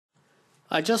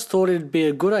I just thought it'd be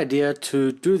a good idea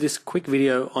to do this quick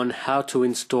video on how to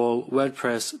install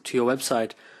WordPress to your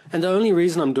website. And the only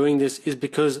reason I'm doing this is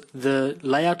because the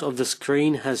layout of the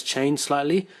screen has changed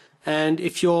slightly. And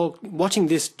if you're watching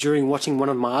this during watching one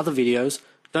of my other videos,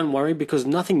 don't worry because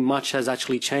nothing much has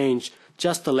actually changed,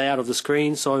 just the layout of the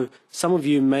screen. So some of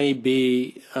you may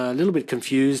be a little bit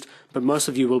confused, but most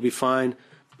of you will be fine.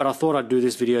 But I thought I'd do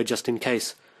this video just in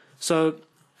case. So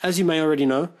as you may already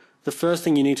know, the first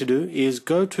thing you need to do is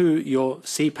go to your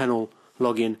cPanel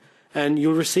login, and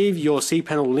you'll receive your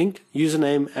cPanel link,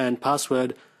 username and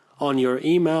password on your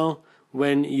email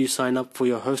when you sign up for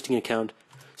your hosting account.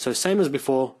 So same as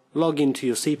before, log into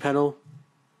your cPanel.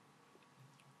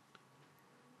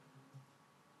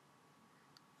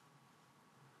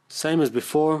 Same as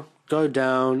before, go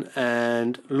down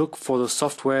and look for the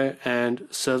software and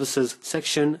services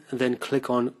section, then click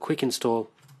on quick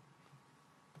install.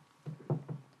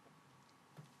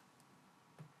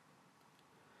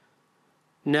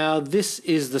 Now this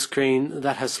is the screen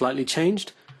that has slightly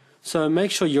changed, so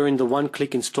make sure you're in the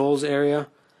one-click installs area.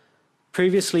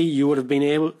 Previously you would have been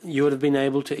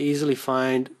able to easily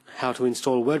find how to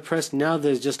install WordPress. Now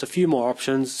there's just a few more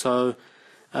options, so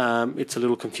it's a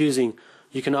little confusing.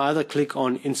 You can either click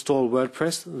on install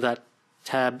WordPress, that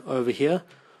tab over here,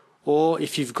 or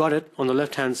if you've got it on the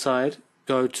left hand side,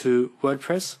 go to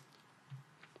WordPress.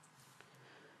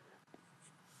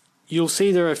 You'll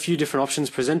see there are a few different options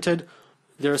presented.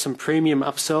 There are some premium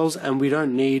upsells and we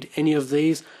don't need any of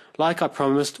these. Like I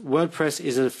promised, WordPress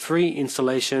is a free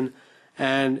installation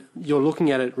and you're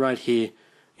looking at it right here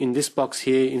in this box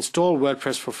here, install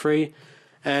WordPress for free.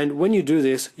 And when you do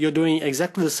this, you're doing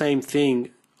exactly the same thing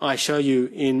I show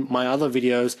you in my other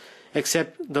videos,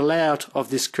 except the layout of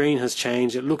this screen has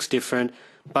changed. It looks different,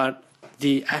 but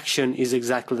the action is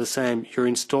exactly the same. You're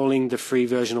installing the free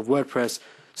version of WordPress,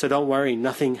 so don't worry,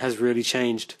 nothing has really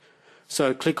changed.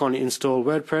 So click on install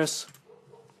WordPress.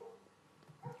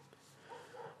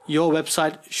 Your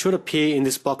website should appear in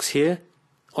this box here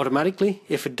automatically.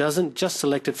 If it doesn't, just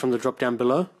select it from the drop down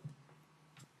below.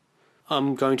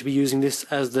 I'm going to be using this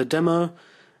as the demo.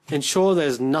 Ensure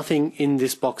there's nothing in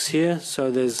this box here,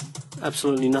 so there's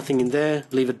absolutely nothing in there.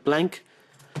 Leave it blank.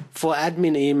 For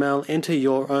admin email, enter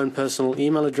your own personal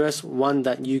email address, one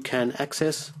that you can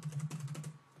access.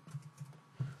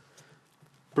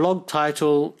 Blog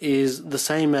title is the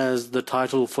same as the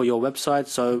title for your website,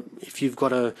 so if you've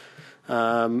got a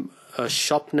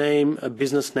shop name, a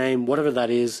business name, whatever that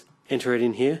is, enter it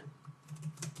in here.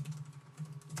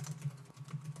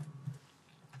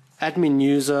 Admin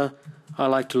user, I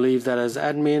like to leave that as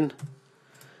admin,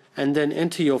 and then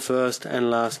enter your first and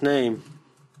last name.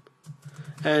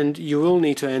 And you will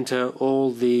need to enter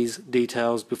all these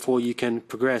details before you can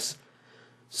progress.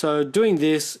 So doing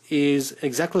this is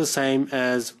exactly the same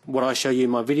as what I show you in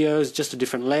my videos, just a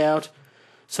different layout.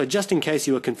 So just in case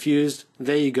you were confused,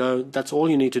 there you go, that's all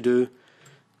you need to do.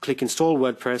 Click install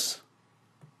WordPress.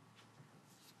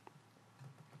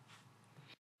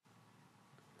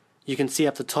 You can see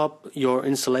up the top your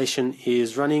installation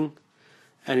is running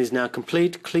and is now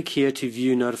complete. Click here to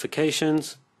view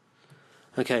notifications.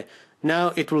 Okay,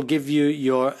 now it will give you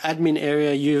your admin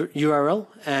area URL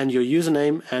and your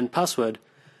username and password.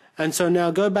 And so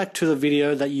now go back to the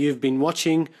video that you've been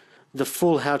watching, the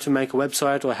full how to make a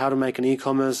website or how to make an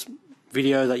e-commerce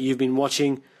video that you've been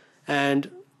watching, and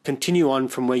continue on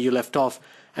from where you left off,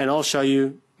 and I'll show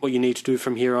you what you need to do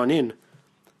from here on in.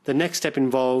 The next step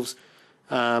involves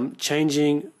logging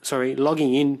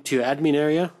in to your admin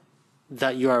area,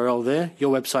 that URL there,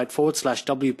 your website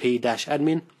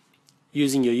 /wp-admin,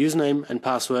 using your username and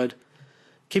password.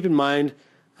 Keep in mind,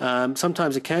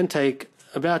 sometimes it can take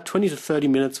about 20 to 30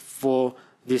 minutes for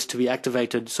this to be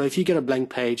activated, so if you get a blank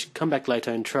page, come back later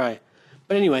and try.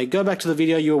 But anyway, go back to the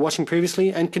video you were watching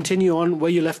previously and continue on where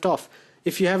you left off.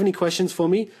 If you have any questions for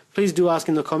me, please do ask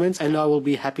in the comments and I will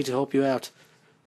be happy to help you out.